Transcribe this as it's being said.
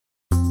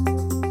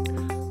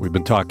We've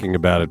been talking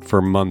about it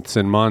for months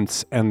and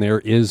months, and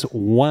there is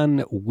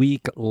 1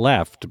 week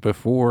left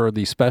before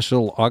the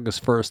special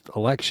August 1st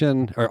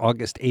election, or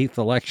August 8th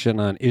election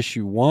on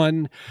issue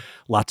 1.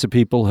 Lots of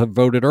people have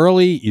voted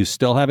early. You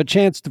still have a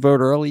chance to vote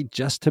early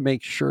just to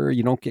make sure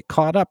you don't get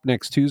caught up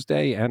next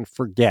Tuesday and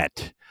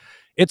forget.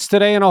 It's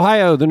Today in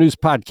Ohio, the news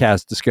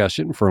podcast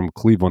discussion from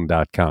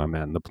Cleveland.com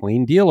and The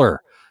Plain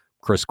Dealer.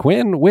 Chris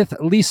Quinn with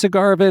Lisa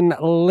Garvin,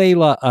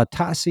 Layla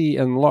Atassi,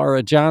 and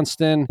Laura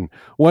Johnston.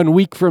 1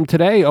 week from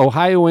today,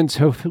 Ohioans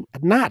who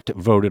have not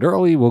voted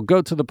early will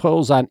go to the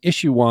polls on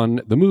issue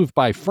 1, the move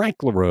by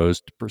Frank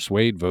LaRose to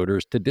persuade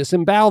voters to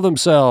disembowel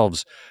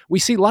themselves. We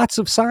see lots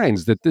of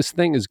signs that this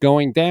thing is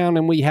going down,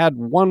 and we had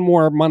one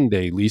more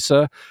Monday,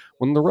 Lisa,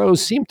 when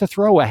LaRose seemed to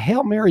throw a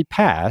Hail Mary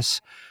pass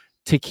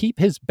to keep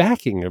his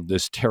backing of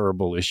this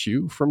terrible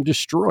issue from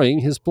destroying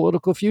his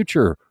political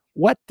future.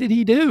 What did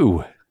he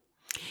do?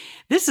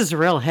 This is a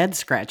real head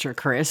scratcher,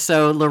 Chris.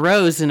 So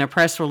LaRose, in a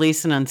press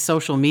release and on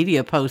social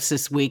media posts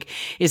this week,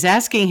 is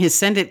asking his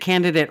Senate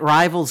candidate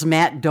rivals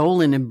Matt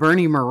Dolan and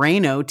Bernie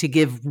Moreno to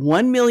give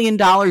 $1 million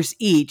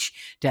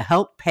each to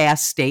help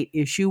pass state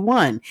issue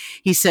 1.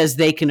 He says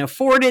they can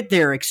afford it.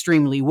 They're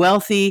extremely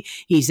wealthy.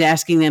 He's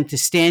asking them to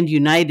stand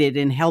united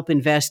and help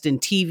invest in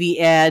TV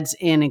ads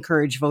and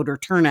encourage voter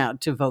turnout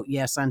to vote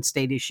yes on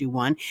state issue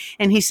 1.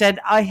 And he said,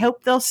 I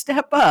hope they'll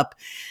step up.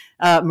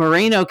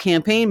 Moreno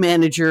campaign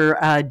manager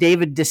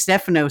David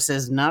DeStefano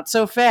says, not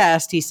so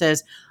fast. He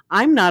says,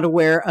 I'm not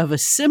aware of a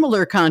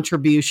similar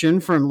contribution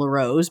from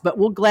LaRose, but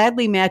will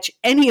gladly match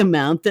any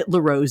amount that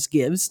LaRose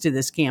gives to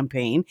this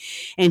campaign.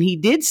 And he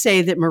did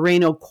say that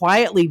Moreno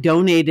quietly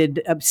donated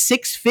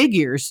 6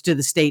 figures to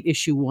the state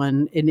issue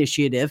 1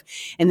 initiative.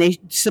 And they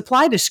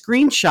supplied a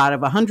screenshot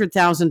of a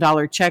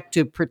 $100,000 check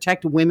to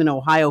Protect Women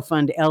Ohio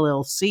Fund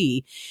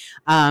LLC.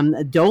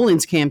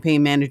 Dolan's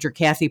campaign manager,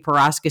 Kathy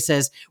Paraska,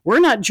 says, we're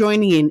not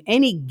joining in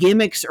any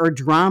gimmicks or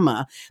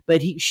drama,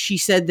 but she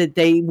said that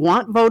they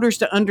want voters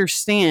to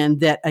understand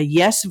that a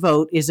yes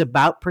vote is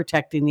about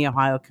protecting the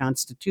Ohio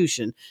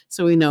Constitution.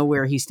 So we know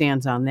where he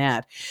stands on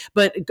that.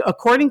 But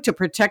according to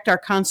Protect Our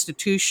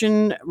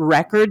Constitution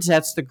Records,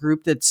 that's the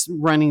group that's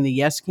running the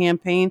yes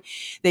campaign,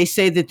 they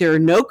say that there are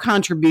no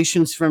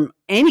contributions from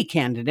any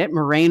candidate,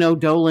 Moreno,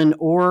 Dolan,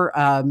 or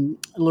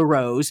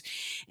LaRose.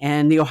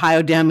 And the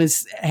Ohio Dem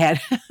has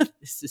had,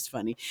 this is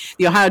funny,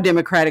 the Ohio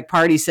Democratic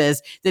Party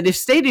says that if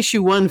state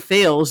issue 1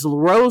 fails,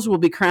 LaRose will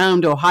be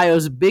crowned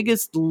Ohio's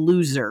biggest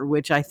loser,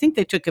 which I think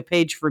they took a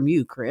page from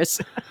you,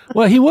 Chris.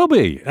 Well, he will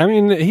be. I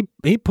mean,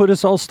 he put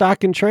his whole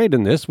stock in trade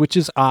in this, which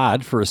is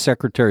odd for a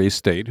Secretary of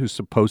State who's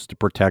supposed to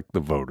protect the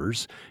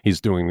voters.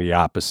 He's doing the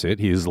opposite.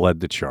 He has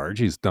led the charge.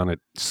 He's done it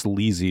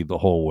sleazy the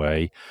whole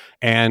way.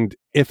 And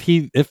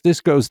if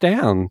this goes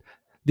down,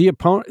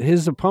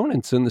 his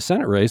opponents in the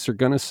Senate race are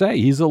going to say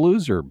he's a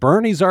loser.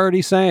 Bernie's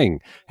already saying,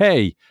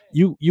 "Hey,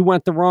 you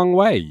went the wrong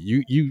way.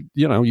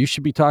 You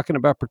should be talking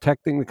about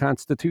protecting the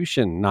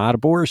Constitution, not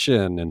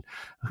abortion." And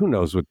who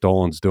knows what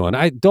Dolan's doing?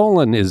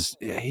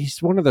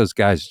 He's one of those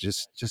guys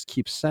just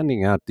keeps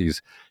sending out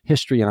these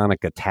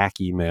histrionic attack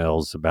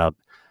emails about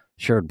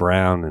Sherrod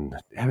Brown, and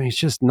I mean it's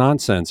just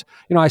nonsense.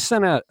 I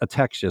sent out a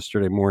text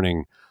yesterday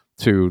morning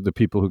to the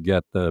people who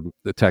get the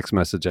text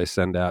message I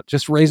send out,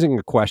 just raising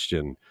a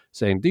question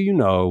saying, do you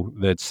know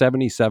that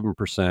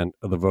 77%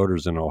 of the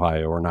voters in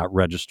Ohio are not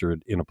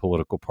registered in a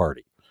political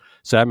party?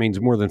 So that means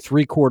more than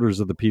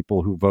 3/4 of the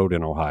people who vote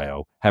in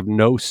Ohio have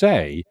no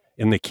say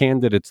in the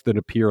candidates that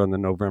appear on the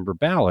November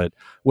ballot.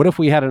 What if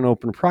we had an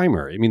open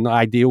primary? I mean, the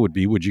idea would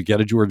be, would you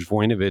get a George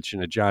Voinovich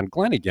and a John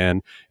Glenn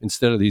again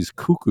instead of these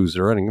cuckoos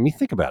that are running? I mean,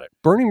 think about it.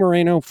 Bernie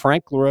Moreno,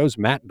 Frank LaRose,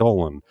 Matt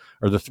Dolan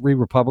are the 3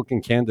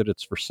 Republican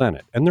candidates for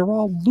Senate, and they're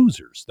all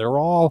losers. They're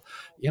all,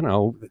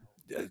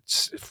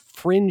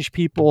 fringe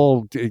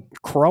people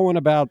crowing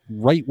about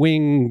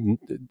right-wing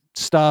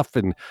stuff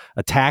and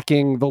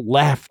attacking the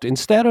left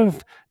instead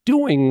of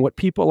doing what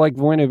people like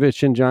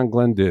Voinovich and John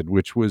Glenn did,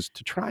 which was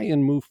to try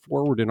and move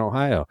forward in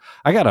Ohio.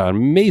 I got an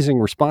amazing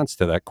response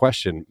to that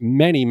question.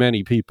 Many,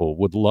 many people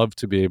would love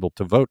to be able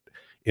to vote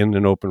in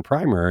an open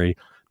primary,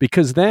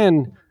 because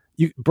then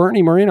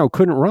Bernie Moreno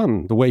couldn't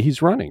run the way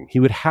he's running. He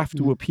would have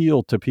to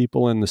appeal to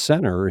people in the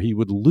center, or he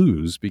would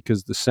lose,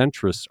 because the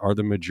centrists are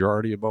the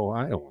majority of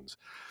Ohioans.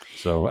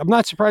 So I'm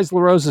not surprised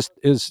LaRose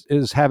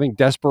is having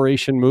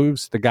desperation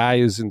moves. The guy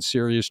is in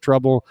serious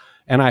trouble.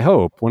 And I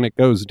hope when it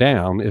goes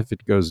down, if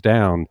it goes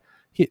down,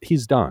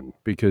 he's done,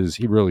 because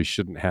he really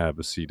shouldn't have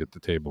a seat at the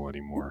table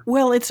anymore.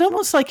 Well, it's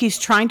almost like he's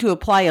trying to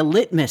apply a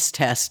litmus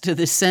test to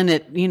the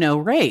Senate,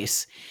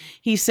 race.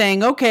 He's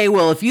saying, okay,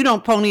 well, if you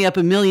don't pony up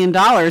 $1 million,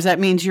 that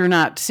means you're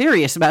not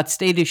serious about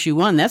state issue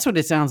 1. That's what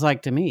it sounds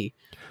like to me.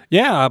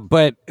 Yeah,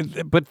 but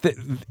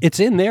it's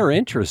in their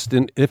interest,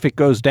 and if it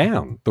goes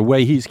down the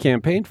way he's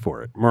campaigned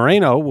for it.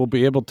 Moreno will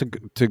be able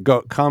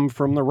to come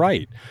from the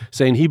right,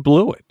 saying he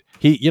blew it.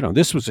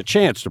 This was a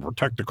chance to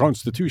protect the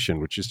Constitution,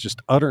 which is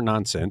just utter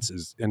nonsense,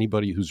 as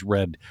anybody who's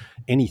read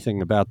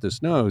anything about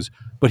this knows.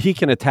 But he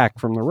can attack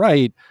from the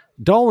right,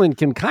 Dolan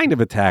can kind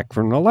of attack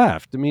from the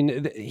left. I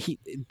mean,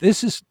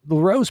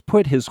 LaRose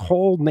put his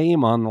whole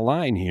name on the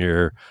line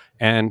here,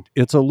 and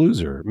it's a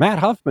loser. Matt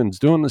Huffman's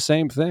doing the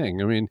same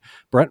thing. I mean,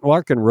 Brent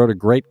Larkin wrote a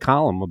great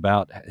column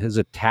about his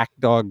attack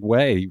dog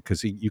way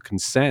because you can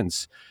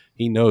sense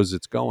he knows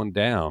it's going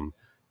down.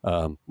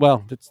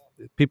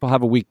 People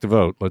have a week to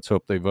vote. Let's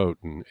hope they vote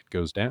and it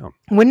goes down.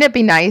 Wouldn't it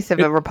be nice if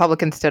a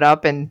Republican stood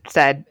up and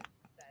said,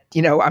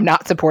 I'm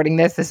not supporting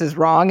this. This is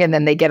wrong. And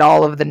then they get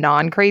all of the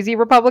non-crazy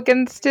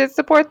Republicans to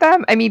support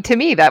them. I mean, to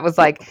me, that was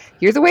like,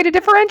 here's a way to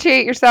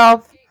differentiate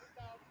yourself.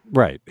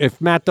 Right.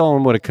 If Matt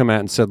Dolan would have come out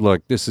and said,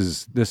 look, this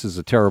is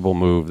a terrible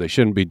move. They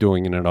shouldn't be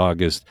doing it in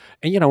August.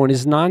 And, in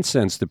his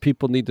nonsense that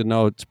people need to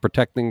know it's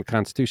protecting the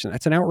Constitution.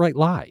 That's an outright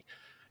lie.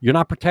 You're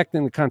not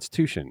protecting the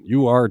Constitution.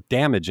 You are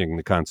damaging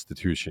the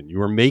Constitution.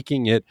 You are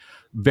making it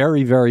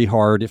very, very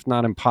hard, if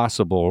not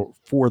impossible,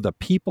 for the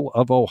people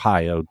of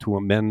Ohio to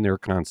amend their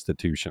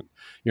Constitution.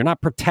 You're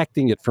not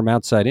protecting it from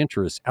outside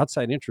interests.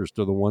 Outside interests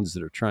are the ones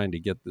that are trying to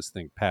get this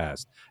thing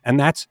passed. And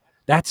that's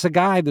the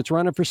guy that's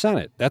running for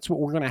Senate. That's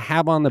what we're going to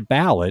have on the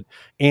ballot.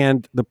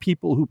 And the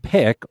people who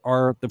pick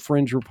are the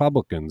fringe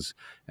Republicans.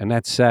 And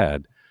that's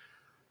sad.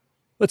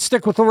 Let's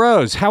stick with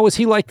LaRose. How was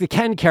he like the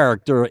Ken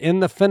character in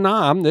the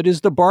phenom that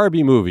is the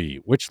Barbie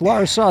movie, which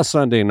Laura saw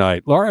Sunday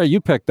night? Laura,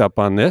 you picked up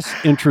on this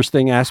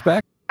interesting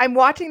aspect. I'm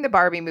watching the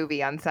Barbie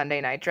movie on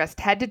Sunday night, dressed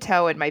head to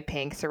toe in my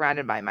pink,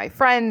 surrounded by my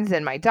friends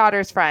and my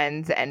daughter's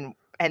friends, and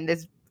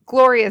this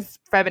glorious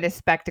feminist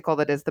spectacle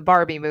that is the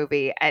Barbie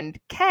movie. And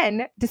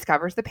Ken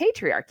discovers the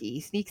patriarchy.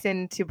 He sneaks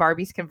into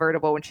Barbie's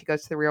convertible when she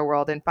goes to the real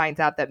world and finds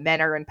out that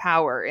men are in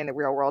power in the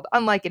real world,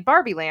 unlike in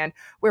Barbie land,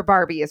 where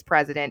Barbie is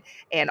president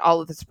and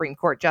all of the Supreme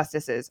Court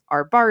justices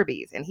are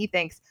Barbies. And he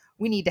thinks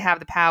we need to have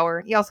the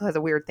power. He also has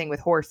a weird thing with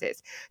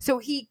horses. So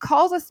he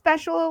calls a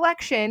special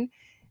election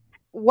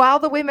while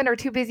the women are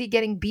too busy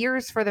getting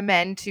beers for the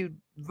men to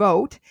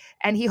vote,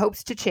 and he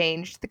hopes to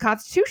change the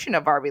Constitution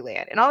of Barbie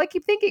land. And all I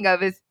keep thinking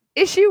of is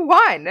issue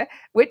 1,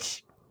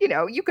 which,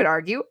 you could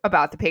argue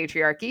about the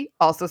patriarchy,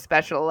 also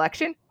special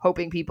election,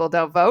 hoping people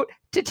don't vote,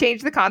 to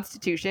change the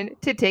Constitution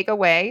to take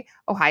away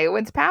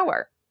Ohioans'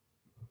 power.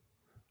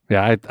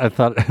 Yeah, I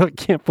thought, I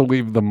can't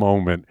believe the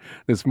moment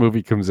this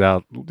movie comes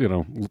out,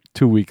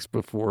 2 weeks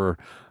before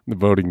the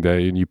voting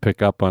day, and you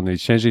pick up on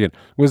these changing it.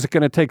 Was it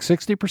going to take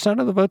 60%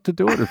 of the vote to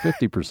do it or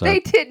 50%? They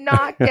did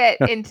not get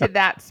into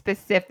that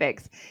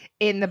specifics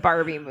in the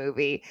Barbie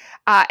movie.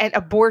 And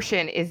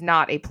abortion is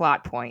not a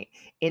plot point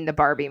in the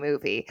Barbie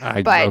movie.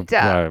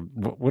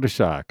 What a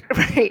shock.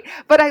 Right.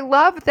 But I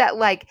love that,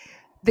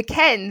 the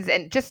Kens,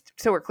 and just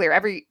so we're clear,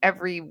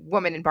 every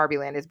woman in Barbie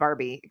land is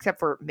Barbie, except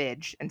for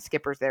Midge, and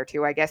Skipper's there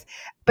too, I guess.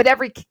 But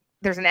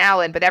there's an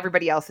Alan, but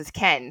everybody else is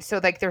Ken. So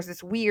there's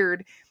this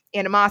weird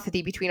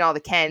animosity between all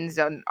the Kens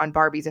on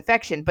Barbie's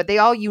affection, but they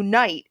all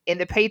unite in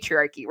the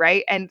patriarchy,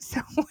 right? And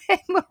so when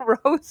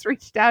LaRose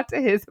reached out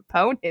to his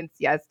opponents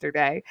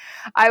yesterday,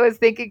 I was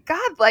thinking,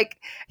 God,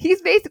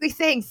 he's basically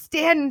saying,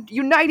 stand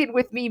united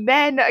with me,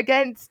 men,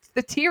 against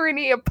the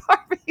tyranny of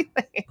Barbie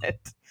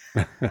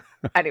land.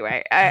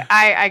 Anyway,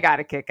 I got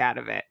a kick out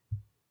of it.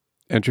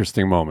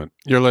 Interesting moment.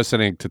 You're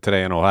listening to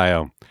Today in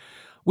Ohio.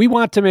 We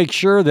want to make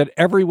sure that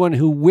everyone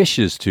who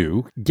wishes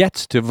to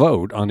gets to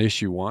vote on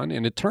issue 1.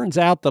 And it turns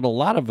out that a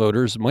lot of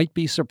voters might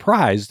be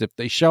surprised if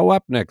they show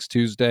up next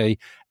Tuesday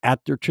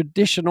at their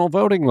traditional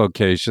voting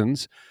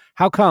locations.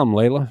 How come,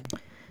 Layla?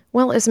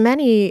 Well, as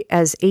many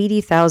as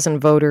 80,000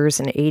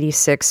 voters in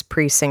 86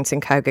 precincts in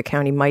Cuyahoga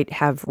County might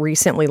have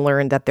recently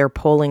learned that their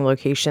polling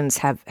locations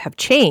have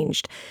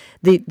changed.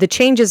 The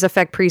changes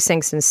affect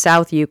precincts in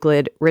South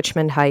Euclid,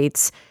 Richmond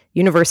Heights,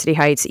 University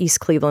Heights,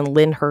 East Cleveland,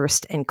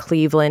 Lyndhurst, and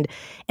Cleveland.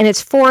 And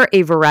it's for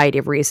a variety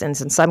of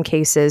reasons. In some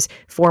cases,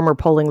 former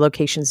polling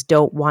locations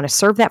don't want to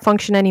serve that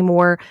function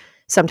anymore.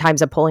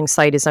 Sometimes a polling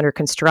site is under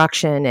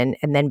construction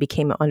and then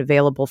became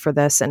unavailable for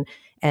this.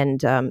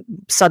 And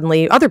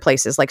suddenly other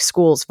places like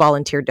schools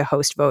volunteered to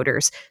host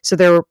voters. So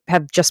there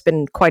have just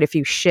been quite a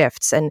few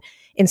shifts. And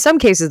in some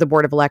cases, the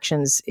Board of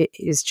Elections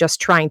is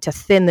just trying to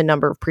thin the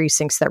number of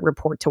precincts that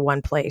report to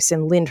one place.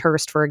 In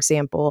Lyndhurst, for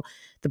example,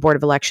 the Board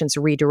of Elections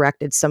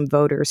redirected some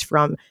voters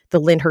from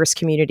the Lyndhurst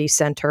Community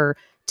Center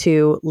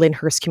to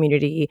Lyndhurst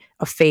Community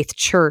of Faith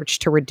Church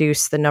to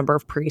reduce the number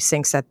of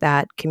precincts at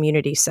that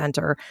community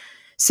center.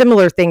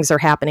 Similar things are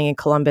happening in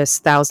Columbus.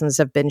 Thousands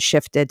have been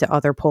shifted to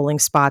other polling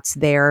spots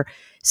there.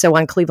 So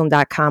on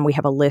cleveland.com, we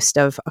have a list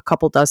of a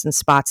couple dozen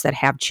spots that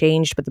have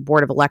changed, but the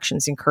Board of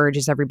Elections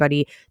encourages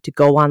everybody to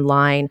go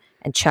online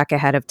and check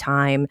ahead of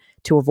time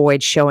to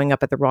avoid showing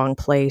up at the wrong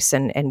place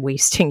and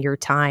wasting your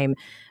time.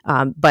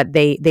 But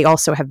they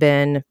also have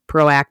been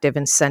proactive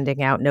in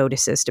sending out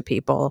notices to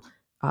people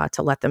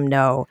to let them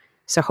know.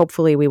 So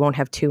hopefully we won't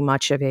have too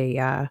much of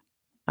a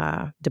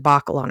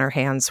debacle on our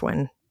hands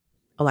when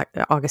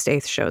August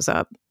 8th shows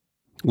up.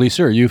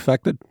 Lisa, are you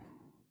affected?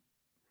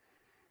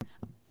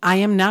 I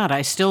am not.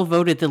 I still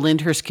vote at the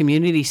Lyndhurst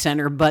Community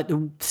Center, but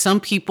some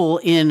people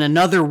in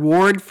another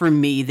ward from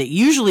me that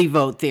usually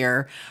vote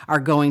there are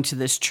going to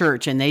this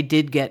church, and they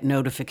did get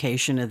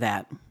notification of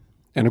that.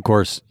 And of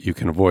course, you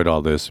can avoid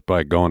all this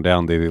by going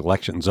down to the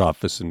elections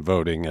office and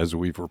voting, as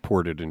we've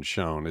reported and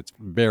shown. It's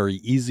very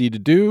easy to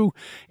do,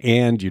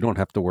 and you don't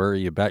have to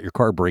worry about your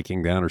car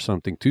breaking down or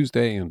something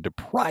Tuesday and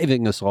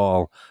depriving us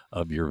all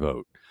of your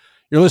vote.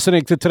 You're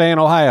listening to Today in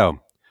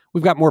Ohio.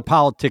 We've got more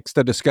politics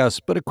to discuss,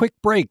 but a quick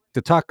break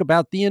to talk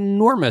about the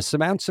enormous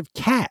amounts of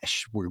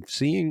cash we're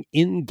seeing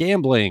in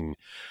gambling.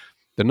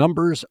 The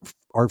numbers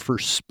are for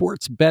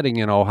sports betting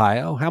in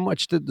Ohio. How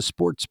much did the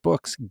sports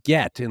books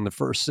get in the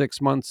first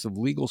 6 months of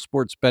legal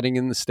sports betting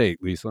in the state,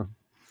 Lisa?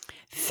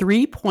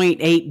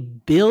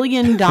 $3.8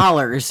 billion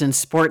in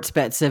sports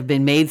bets have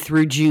been made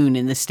through June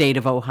in the state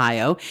of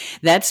Ohio.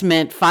 That's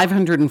meant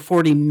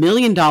 $540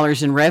 million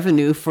in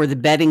revenue for the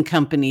betting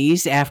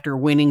companies after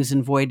winnings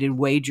and voided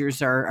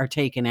wagers are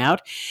taken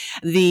out.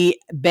 The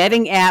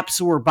betting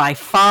apps were by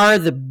far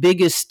the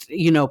biggest,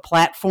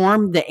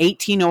 platform. The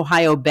 18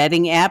 Ohio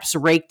betting apps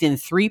raked in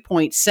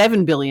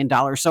 $3.7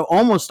 billion, so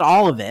almost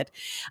all of it.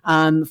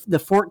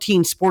 The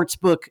 14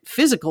 sportsbook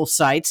physical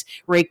sites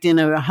raked in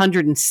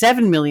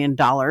 $107 million,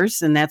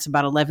 and that's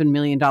about $11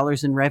 million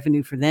in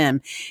revenue for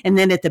them. And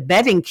then at the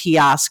betting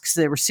kiosks,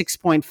 there were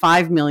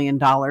 $6.5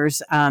 million,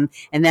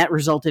 and that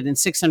resulted in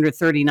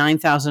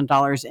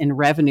 $639,000 in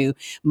revenue,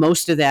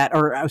 most of that,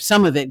 or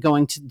some of it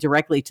going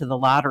directly to the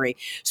lottery.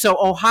 So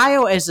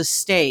Ohio as a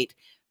state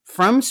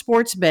from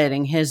sports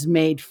betting has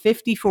made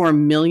 $54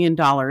 million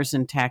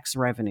in tax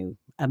revenue.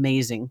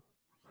 Amazing.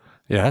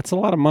 Yeah, that's a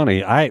lot of money.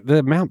 The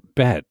amount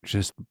bet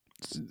just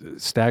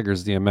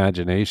staggers the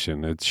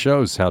imagination. It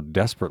shows how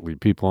desperately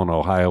people in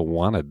Ohio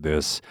wanted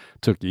this.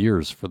 It took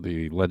years for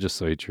the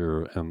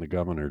legislature and the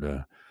governor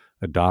to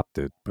adopt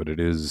it, but it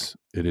is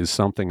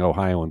something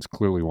Ohioans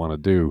clearly want to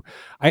do.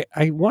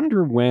 I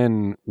wonder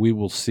when we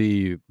will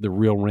see the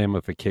real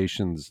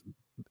ramifications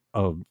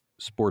of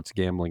sports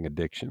gambling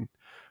addiction.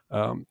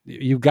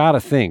 You've got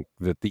to think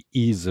that the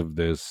ease of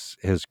this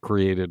has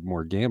created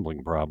more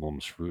gambling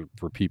problems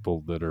for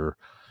people that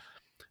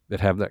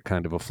have that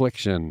kind of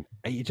affliction.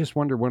 You just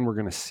wonder when we're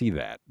going to see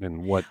that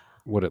and what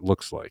it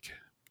looks like.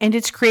 And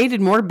it's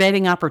created more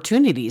betting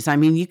opportunities. I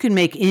mean, you can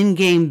make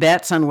in-game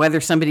bets on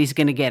whether somebody's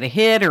going to get a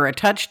hit or a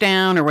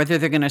touchdown or whether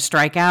they're going to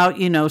strike out,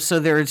 so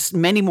there's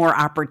many more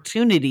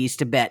opportunities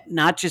to bet,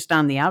 not just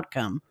on the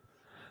outcome.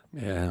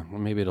 Yeah, well,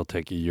 maybe it'll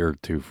take a year or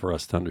two for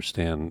us to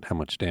understand how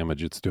much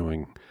damage it's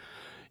doing.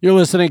 You're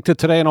listening to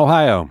Today in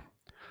Ohio.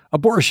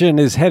 Abortion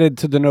is headed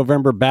to the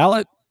November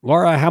ballot.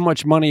 Laura, how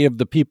much money have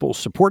the people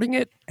supporting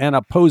it and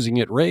opposing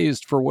it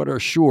raised for what are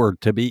sure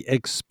to be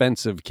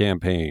expensive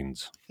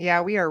campaigns?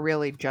 Yeah, we are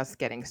really just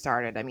getting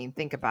started. I mean,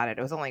 think about it.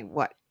 It was only,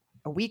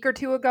 a week or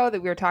two ago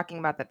that we were talking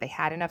about that they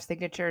had enough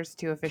signatures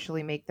to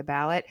officially make the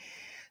ballot.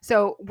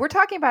 So we're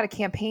talking about a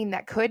campaign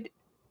that could,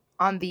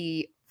 on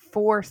the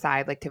for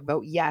side, like to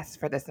vote yes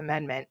for this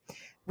amendment,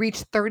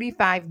 reach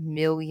 $35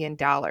 million.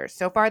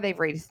 So far, they've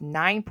raised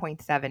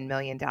 $9.7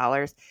 million.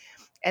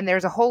 And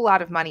there's a whole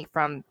lot of money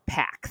from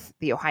PACs.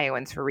 The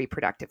Ohioans for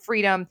Reproductive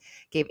Freedom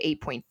gave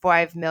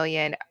 $8.5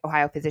 million.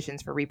 Ohio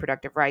Physicians for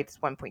Reproductive Rights,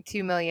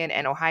 $1.2 million.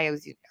 And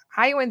Ohioans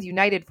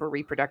United for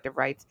Reproductive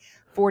Rights,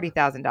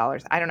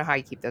 $40,000. I don't know how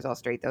you keep those all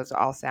straight. Those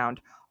all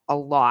sound a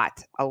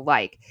lot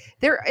alike.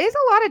 There is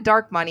a lot of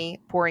dark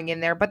money pouring in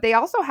there, but they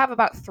also have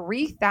about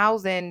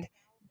 3,000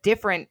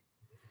 different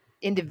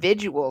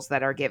individuals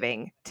that are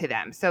giving to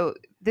them. So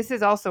this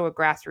is also a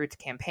grassroots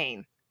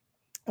campaign.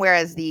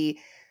 Whereas the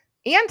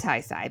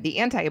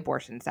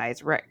anti-abortion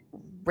side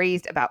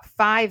raised about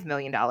 $5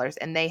 million,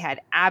 and they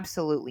had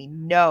absolutely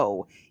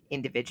no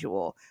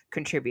individual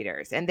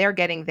contributors. And they're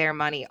getting their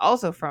money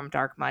also from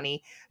dark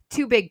money.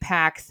 Two big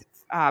PACs,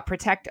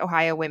 Protect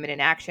Ohio Women in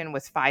Action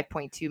was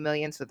 $5.2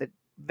 million, so the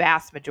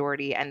vast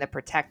majority, and the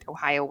Protect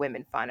Ohio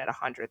Women Fund at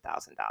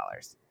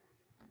 $100,000.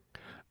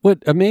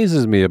 What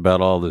amazes me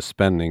about all this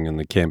spending and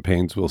the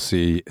campaigns we'll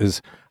see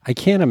is I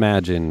can't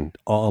imagine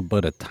all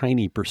but a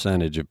tiny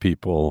percentage of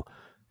people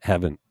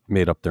haven't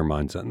made up their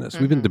minds on this.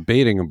 We've been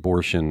debating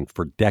abortion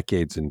for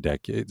decades and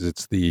decades.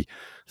 It's the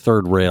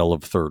third rail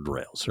of third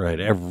rails, right?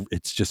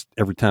 It's just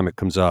every time it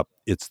comes up,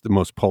 it's the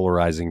most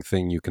polarizing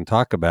thing you can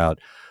talk about.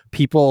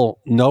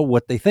 People know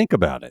what they think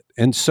about it.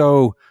 And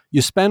so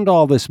you spend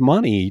all this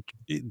money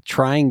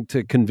trying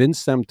to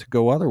convince them to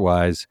go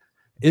otherwise.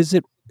 Is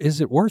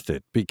it worth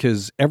it?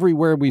 Because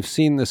everywhere we've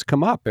seen this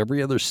come up,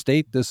 every other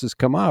state this has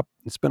come up,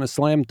 it's been a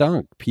slam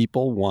dunk.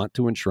 People want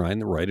to enshrine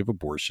the right of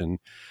abortion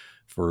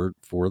for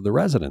the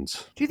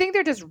residents. Do you think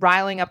they're just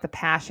riling up the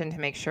passion to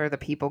make sure the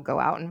people go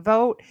out and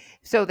vote?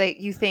 So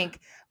that you think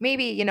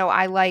maybe,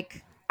 I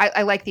like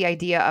the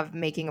idea of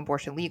making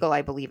abortion legal.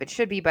 I believe it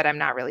should be, but I'm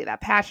not really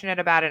that passionate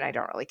about it. I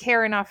don't really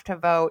care enough to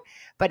vote.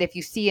 But if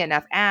you see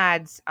enough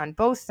ads on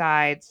both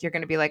sides, you're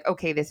going to be like,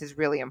 okay, this is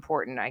really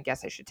important. I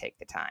guess I should take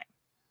the time.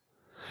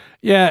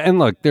 Yeah, and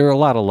look, there are a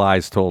lot of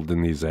lies told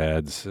in these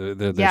ads.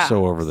 They're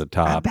so over the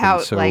top.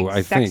 About so like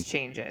I sex think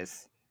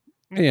changes.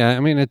 Yeah, I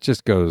mean, it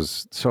just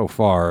goes so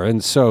far.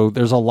 And so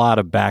there's a lot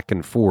of back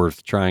and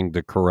forth trying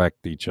to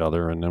correct each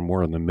other. And then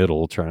we're in the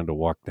middle trying to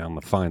walk down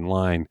the fine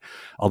line.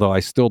 Although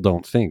I still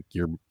don't think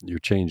you're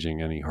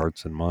changing any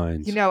hearts and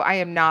minds. I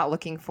am not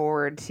looking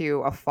forward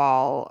to a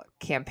fall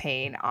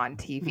campaign on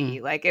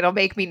TV. Like, it'll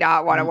make me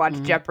not want to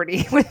watch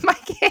Jeopardy with my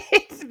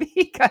kids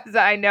because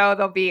I know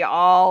they'll be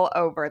all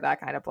over that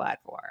kind of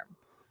platform.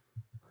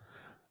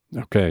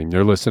 Okay,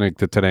 you're listening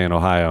to Today in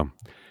Ohio.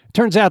 It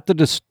turns out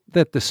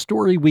that the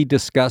story we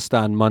discussed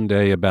on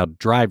Monday about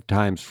drive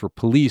times for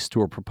police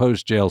to a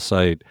proposed jail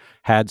site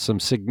had some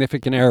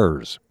significant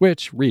errors,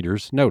 which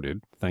readers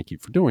noted. Thank you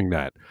for doing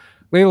that.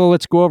 Layla,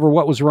 let's go over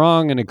what was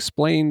wrong and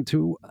explain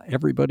to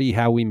everybody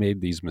how we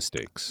made these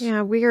mistakes.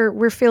 Yeah,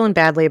 we're feeling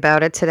badly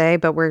about it today,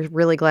 but we're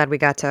really glad we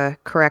got to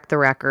correct the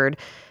record.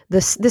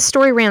 This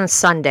story ran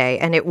Sunday,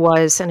 and it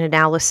was an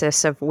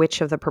analysis of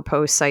which of the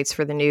proposed sites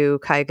for the new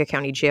Cuyahoga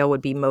County Jail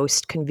would be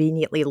most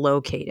conveniently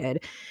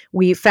located.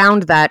 We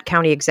found that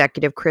County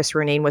Executive Chris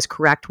Ronayne was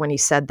correct when he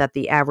said that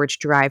the average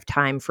drive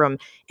time from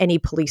any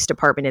police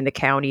department in the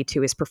county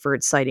to his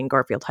preferred site in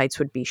Garfield Heights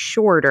would be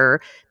shorter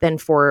than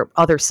for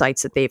other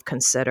sites that they've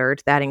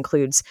considered. That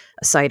includes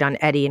a site on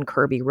Eddy and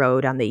Kirby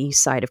Road on the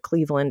east side of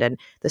Cleveland and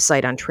the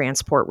site on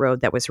Transport Road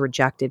that was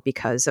rejected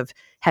because of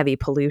heavy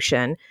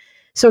pollution.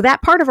 So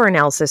that part of our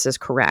analysis is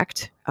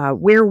correct.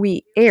 Where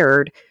we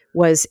erred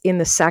was in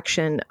the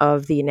section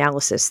of the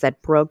analysis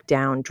that broke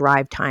down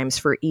drive times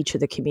for each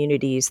of the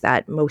communities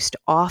that most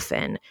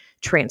often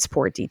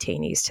transport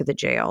detainees to the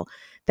jail.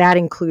 That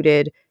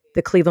included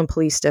the Cleveland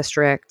Police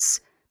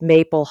Districts,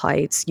 Maple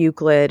Heights,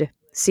 Euclid,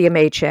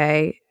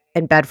 CMHA,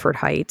 and Bedford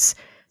Heights.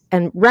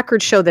 And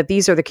records show that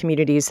these are the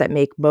communities that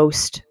make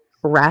most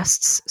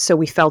arrests. So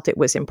we felt it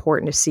was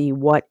important to see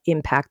what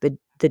impact the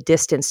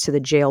distance to the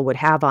jail would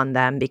have on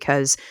them,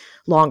 because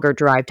longer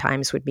drive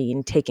times would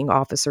mean taking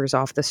officers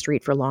off the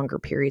street for longer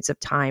periods of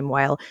time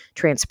while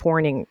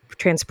transporting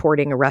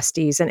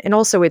arrestees. And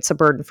also it's a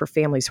burden for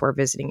families who are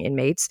visiting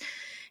inmates.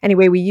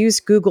 Anyway, we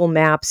used Google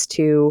Maps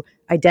to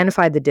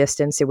identify the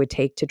distance it would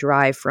take to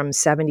drive from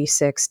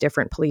 76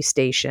 different police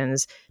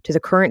stations to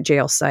the current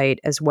jail site,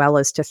 as well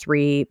as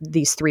to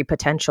these three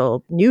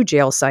potential new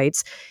jail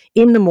sites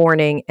in the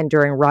morning and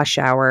during rush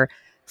hour.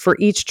 For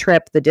each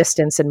trip, the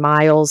distance in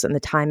miles and the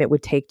time it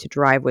would take to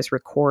drive was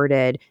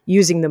recorded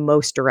using the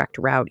most direct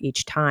route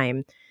each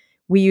time.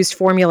 We used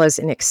formulas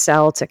in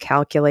Excel to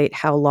calculate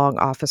how long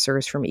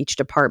officers from each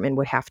department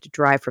would have to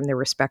drive from their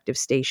respective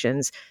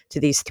stations to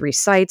these three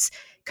sites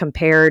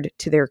compared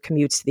to their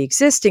commutes to the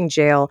existing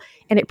jail,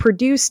 and it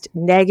produced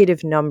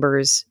negative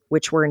numbers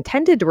which were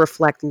intended to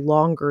reflect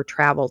longer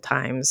travel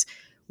times,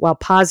 while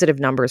positive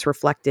numbers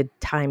reflected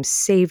time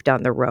saved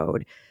on the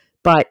road.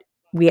 But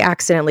we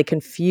accidentally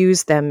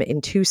confused them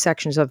in two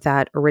sections of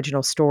that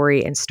original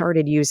story and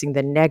started using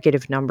the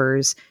negative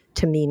numbers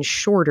to mean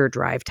shorter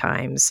drive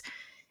times.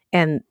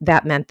 And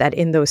that meant that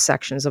in those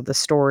sections of the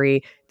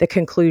story, the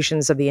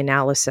conclusions of the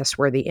analysis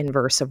were the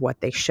inverse of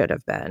what they should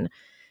have been.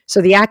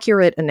 So the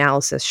accurate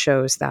analysis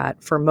shows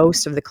that for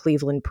most of the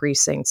Cleveland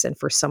precincts and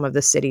for some of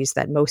the cities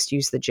that most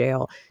use the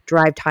jail,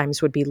 drive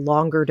times would be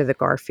longer to the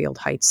Garfield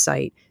Heights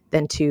site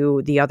than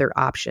to the other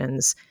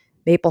options.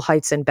 Maple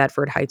Heights and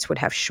Bedford Heights would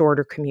have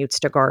shorter commutes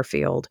to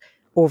Garfield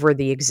over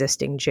the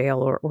existing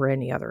jail or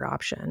any other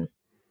option.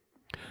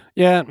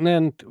 Yeah,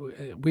 and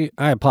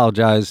I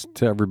apologize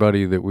to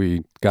everybody that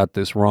we got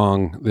this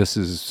wrong. This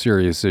is a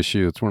serious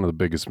issue. It's one of the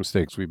biggest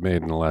mistakes we've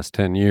made in the last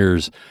 10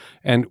 years.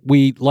 And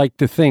we like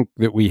to think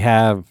that we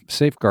have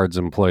safeguards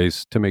in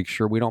place to make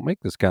sure we don't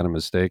make this kind of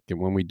mistake. And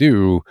when we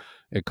do,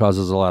 it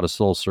causes a lot of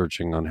soul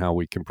searching on how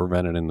we can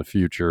prevent it in the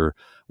future.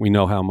 We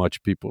know how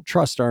much people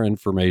trust our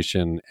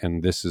information,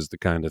 and this is the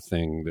kind of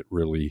thing that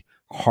really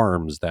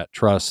harms that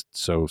trust.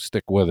 So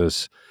stick with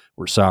us.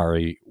 We're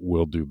sorry.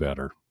 We'll do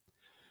better.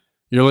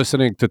 You're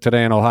listening to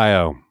Today in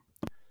Ohio.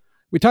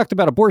 We talked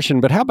about abortion,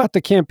 but how about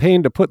the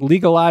campaign to put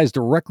legalized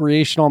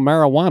recreational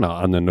marijuana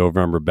on the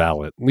November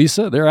ballot?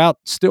 Lisa, they're out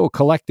still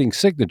collecting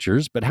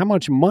signatures, but how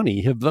much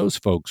money have those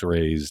folks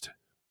raised?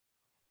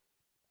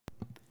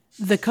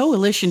 The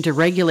Coalition to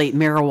Regulate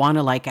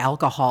Marijuana Like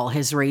Alcohol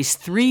has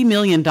raised $3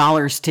 million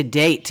to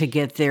date to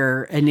get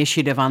their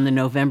initiative on the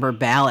November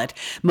ballot.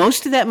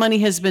 Most of that money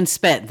has been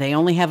spent. They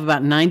only have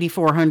about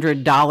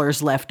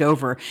 $9,400 left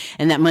over,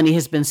 and that money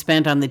has been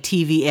spent on the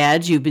TV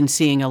ads you've been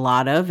seeing a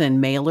lot of,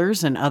 and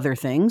mailers and other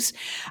things.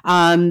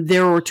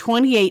 There were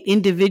 28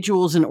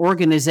 individuals and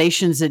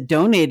organizations that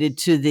donated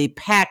to the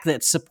PAC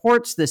that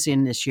supports this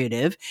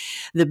initiative.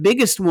 The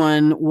biggest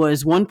one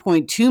was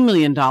 $1.2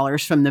 million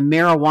from the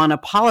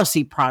Marijuana Policy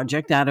policy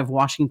project out of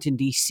Washington,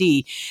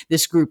 D.C.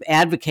 This group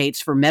advocates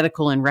for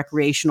medical and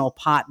recreational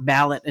pot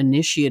ballot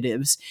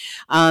initiatives.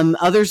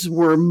 Others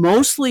were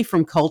mostly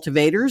from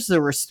cultivators.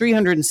 There was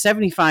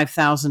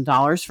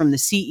 $375,000 from the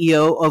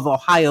CEO of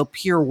Ohio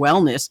Pure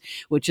Wellness,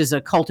 which is a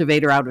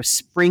cultivator out of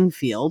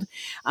Springfield.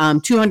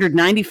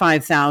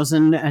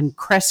 $295,000 in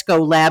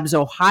Cresco Labs,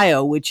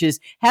 Ohio, which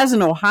has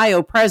an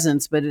Ohio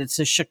presence, but it's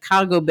a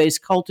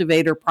Chicago-based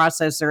cultivator,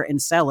 processor,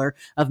 and seller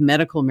of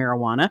medical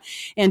marijuana.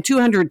 And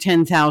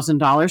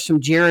 $210,000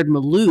 from Jared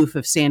Maloof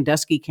of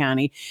Sandusky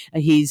County.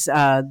 He's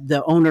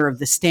the owner of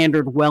the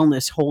Standard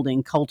Wellness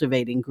Holding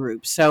Cultivating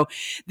Group. So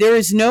there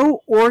is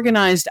no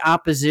organized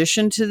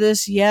opposition to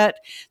this yet.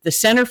 The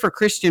Center for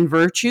Christian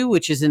Virtue,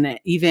 which is an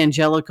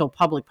evangelical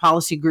public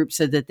policy group,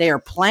 said that they are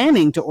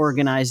planning to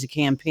organize a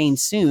campaign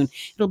soon.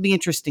 It'll be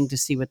interesting to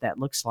see what that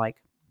looks like.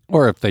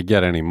 Or if they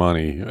get any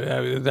money.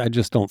 I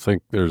just don't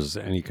think there's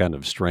any kind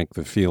of strength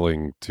of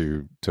feeling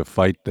to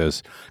fight this.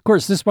 Of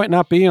course, this might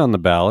not be on the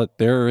ballot.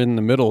 They're in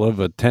the middle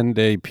of a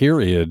 10-day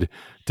period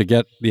to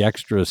get the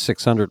extra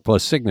 600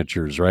 plus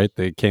signatures, right?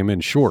 They came in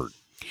short.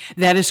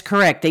 That is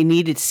correct. They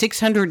needed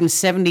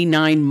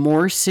 679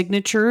 more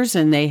signatures,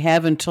 and they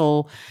have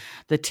until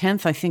the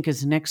 10th, I think,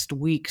 is next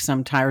week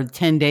sometime, or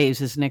 10 days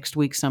is next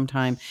week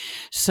sometime.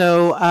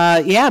 So,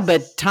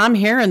 but Tom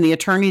Herron, the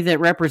attorney that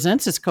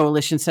represents this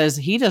coalition, says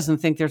he doesn't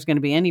think there's going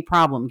to be any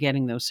problem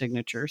getting those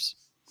signatures.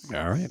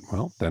 All right.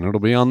 Well, then it'll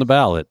be on the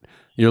ballot.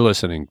 You're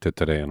listening to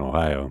Today in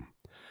Ohio.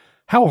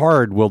 How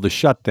hard will the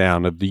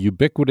shutdown of the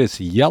ubiquitous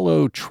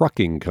Yellow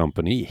Trucking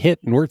Company hit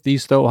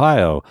Northeast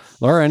Ohio?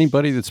 Laura,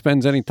 anybody that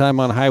spends any time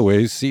on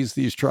highways sees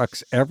these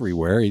trucks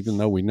everywhere, even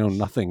though we know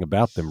nothing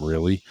about them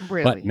really.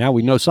 But now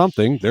we know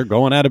something. They're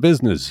going out of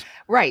business.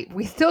 Right.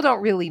 We still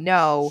don't really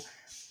know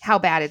how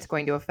bad it's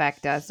going to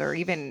affect us or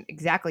even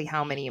exactly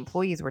how many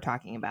employees we're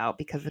talking about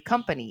because the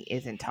company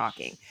isn't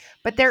talking.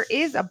 But there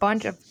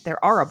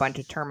are a bunch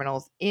of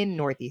terminals in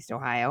Northeast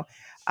Ohio,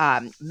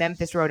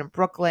 Memphis Road in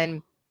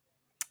Brooklyn,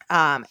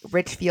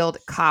 Richfield,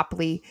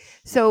 Copley.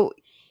 So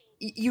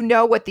you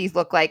know what these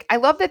look like. I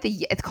love that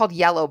it's called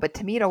yellow, but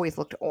to me it always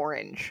looked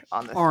orange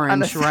on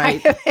the side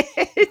right. of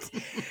it.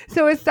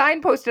 So a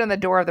sign posted on the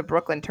door of the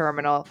Brooklyn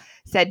terminal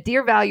said,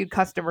 "Dear valued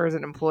customers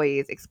and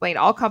employees, explain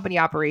all company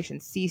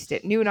operations ceased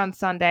at noon on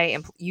Sunday.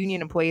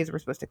 Union employees were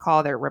supposed to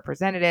call their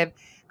representative.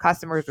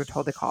 Customers were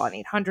told to call an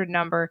 800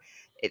 number.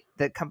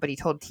 The company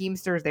told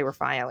Teamsters they were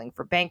filing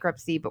for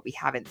bankruptcy, but we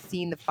haven't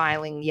seen the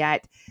filing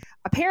yet."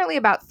 Apparently,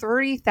 about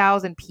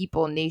 30,000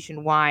 people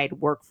nationwide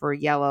work for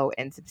Yellow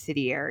and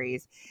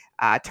subsidiaries.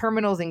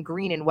 Terminals in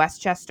Greene and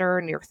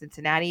Westchester, near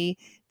Cincinnati,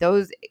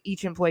 those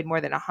each employed more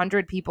than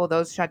 100 people.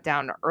 Those shut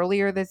down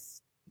earlier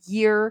this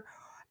year.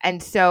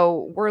 And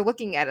so we're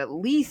looking at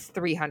least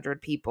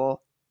 300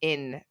 people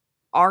in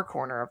our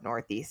corner of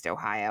Northeast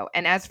Ohio.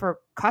 And as for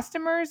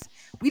customers,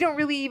 we don't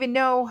really even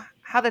know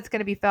how that's going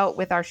to be felt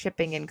with our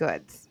shipping and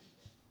goods.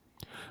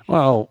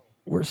 Well,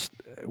 we're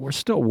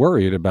still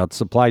worried about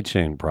supply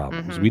chain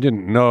problems. We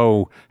didn't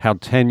know how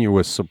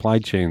tenuous supply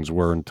chains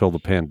were until the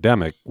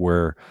pandemic,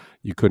 where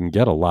you couldn't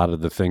get a lot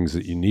of the things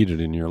that you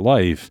needed in your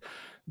life.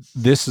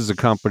 This is a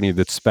company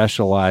that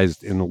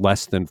specialized in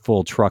less than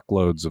full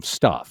truckloads of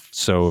stuff.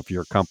 So if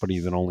you're a company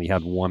that only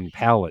had one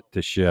pallet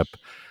to ship,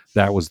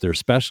 that was their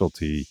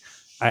specialty.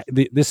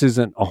 This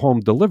isn't a home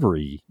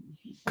delivery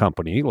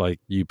company like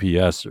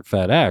UPS or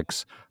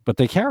FedEx, but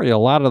they carry a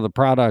lot of the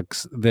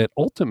products that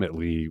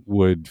ultimately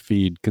would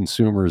feed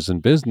consumers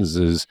and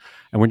businesses.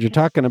 And when you're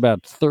talking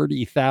about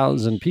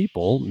 30,000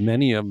 people,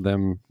 many of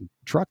them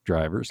truck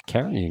drivers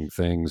carrying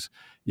things,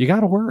 you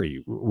got to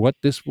worry what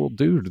this will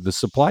do to the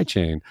supply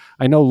chain.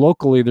 I know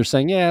locally they're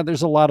saying, yeah,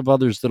 there's a lot of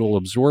others that'll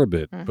absorb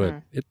it,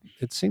 but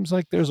it seems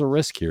like there's a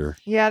risk here.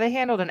 Yeah, they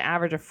handled an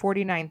average of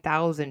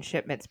 49,000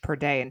 shipments per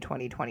day in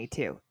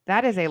 2022.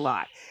 That is a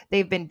lot.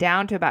 They've been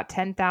down to about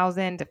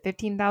 10,000 to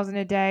 15,000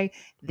 a day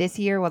this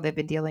year while they've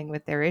been dealing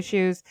with their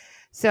issues.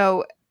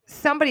 So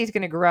somebody's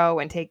going to grow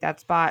and take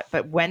that spot.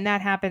 But when that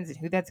happens and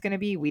who that's going to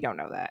be, we don't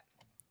know that.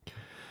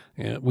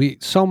 Yeah,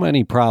 so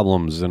many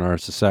problems in our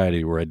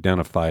society were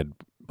identified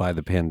by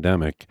the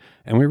pandemic,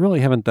 and we really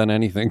haven't done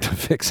anything to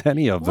fix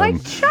any of them.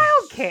 Like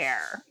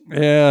childcare.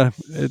 Yeah,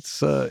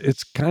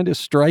 it's kind of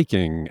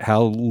striking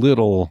how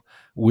little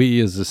we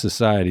as a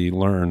society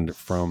learned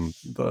from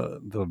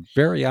the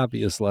very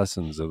obvious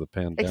lessons of the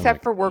pandemic.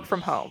 Except for work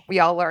from home. We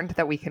all learned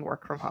that we can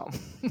work from home.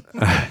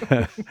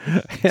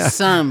 Yeah.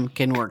 Some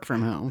can work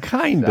from home.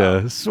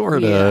 Kinda,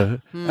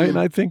 sorta. Yeah. I mean,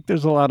 I think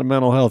there's a lot of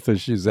mental health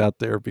issues out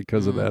there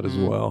because of that as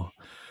well.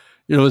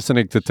 You're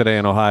listening to Today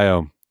in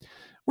Ohio.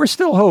 We're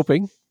still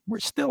hoping.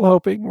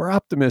 We're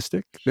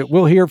optimistic that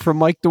we'll hear from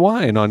Mike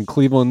DeWine on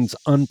Cleveland's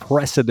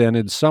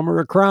unprecedented summer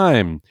of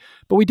crime.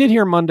 But we did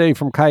hear Monday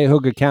from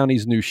Cuyahoga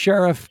County's new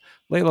sheriff.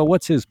 Layla,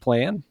 what's his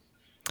plan?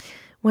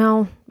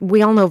 Well,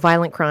 we all know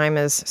violent crime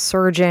is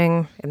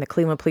surging, and the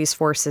Cleveland Police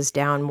Force is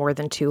down more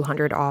than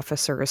 200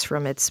 officers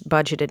from its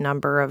budgeted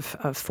number of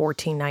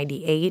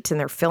 1,498, and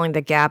they're filling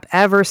the gap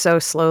ever so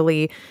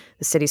slowly.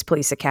 The city's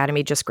police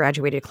academy just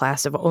graduated a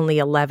class of only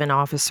 11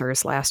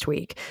 officers last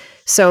week.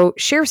 So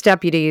sheriff's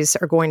deputies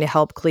are going to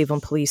help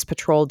Cleveland police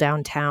patrol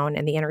downtown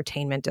and the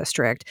entertainment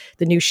district.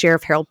 The new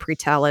sheriff, Harold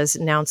Pretel, has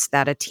announced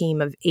that a team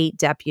of 8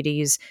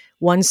 deputies,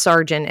 1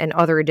 sergeant, and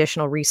other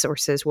additional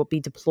resources will be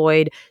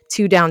deployed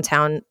to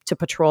downtown to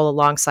patrol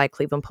alongside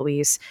Cleveland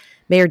police.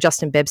 Mayor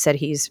Justin Bibb said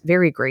he's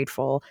very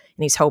grateful,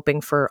 and he's hoping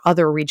for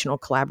other regional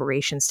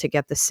collaborations to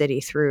get the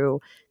city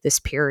through this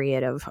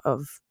period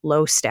of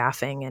low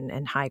staffing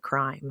and high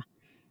crime.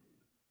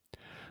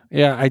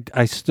 Yeah,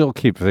 I still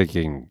keep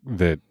thinking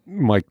that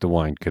Mike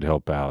DeWine could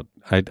help out.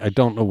 I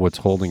don't know what's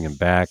holding him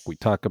back. We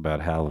talk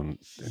about how in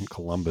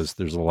Columbus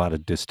there's a lot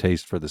of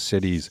distaste for the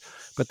cities,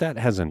 but that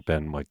hasn't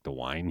been Mike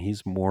DeWine.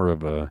 He's more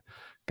of a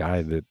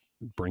guy that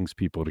brings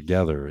people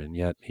together, and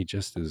yet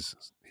he's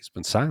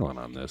been silent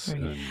on this.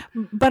 Right.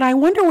 But I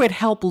wonder what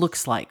help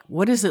looks like.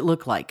 What does it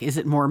look like? Is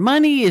it more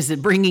money? Is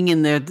it bringing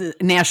in the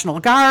National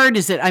Guard?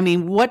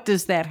 What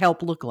does that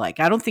help look like?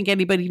 I don't think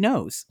anybody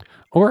knows.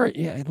 Or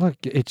look,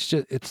 it's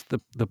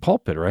the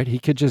pulpit, right? He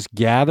could just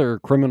gather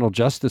criminal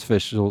justice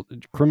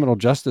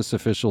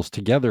officials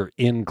together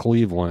in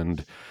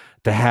Cleveland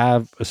to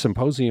have a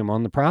symposium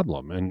on the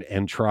problem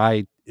and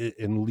try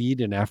and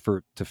lead an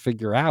effort to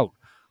figure out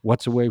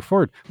what's a way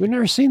forward. We've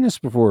never seen this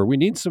before. We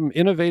need some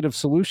innovative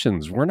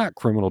solutions. We're not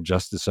criminal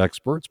justice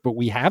experts, but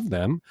we have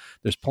them.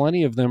 There's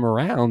plenty of them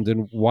around.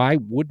 And why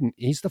wouldn't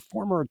he's the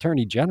former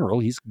attorney general?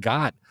 He's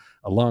got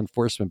a law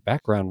enforcement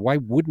background. Why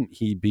wouldn't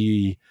he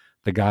be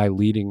the guy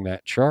leading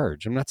that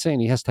charge? I'm not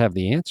saying he has to have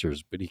the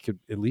answers, but he could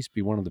at least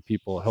be one of the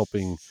people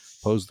helping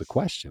pose the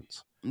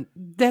questions.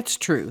 That's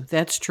true.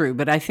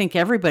 But I think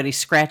everybody's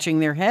scratching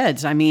their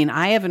heads. I mean,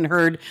 I haven't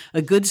heard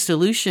a good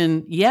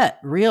solution yet,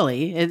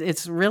 really.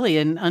 It's really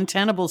an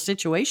untenable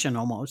situation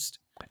almost.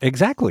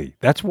 Exactly.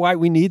 That's why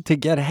we need to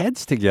get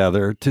heads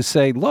together to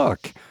say,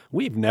 look,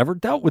 we've never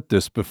dealt with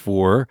this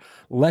before.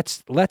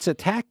 Let's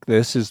attack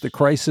this as the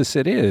crisis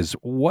it is.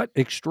 What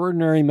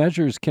extraordinary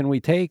measures can we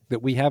take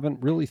that we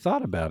haven't really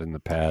thought about in the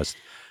past?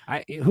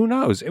 Who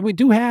knows? And we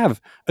do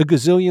have a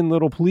gazillion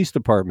little police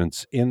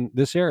departments in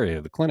this area.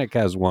 The clinic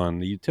has one.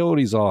 The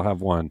utilities all have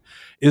one.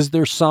 Is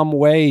there some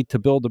way to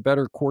build a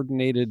better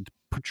coordinated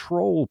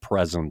patrol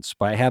presence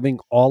by having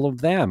all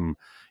of them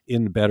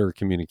in better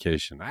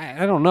communication?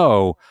 I don't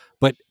know,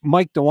 but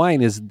Mike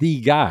DeWine is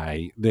the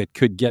guy that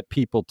could get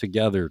people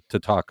together to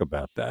talk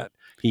about that.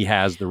 He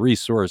has the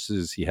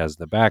resources, he has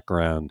the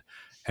background,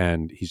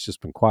 and he's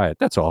just been quiet.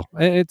 That's all.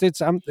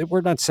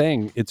 We're not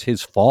saying it's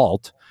his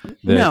fault that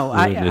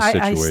we're in this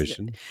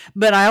situation.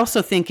 But I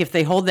also think if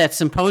they hold that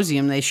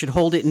symposium, they should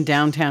hold it in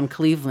downtown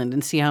Cleveland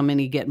and see how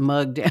many get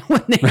mugged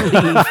when they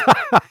leave.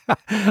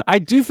 I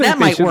do think that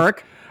might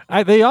work.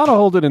 They ought to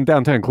hold it in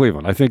downtown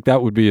Cleveland. I think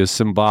that would be a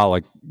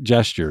symbolic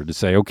gesture to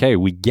say, okay,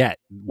 we get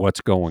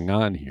what's going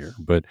on here.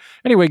 But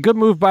anyway, good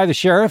move by the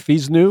sheriff.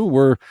 He's new.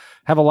 We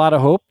have a lot of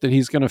hope that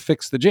he's going to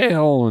fix the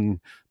jail and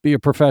be a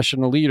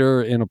professional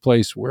leader in a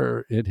place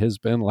where it has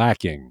been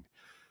lacking.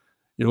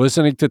 You're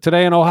listening to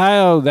Today in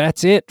Ohio.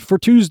 That's it for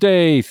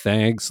Tuesday.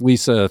 Thanks,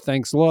 Lisa.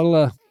 Thanks,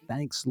 Lola.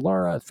 Thanks,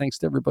 Laura. Thanks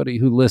to everybody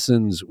who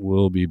listens.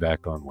 We'll be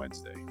back on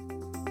Wednesday.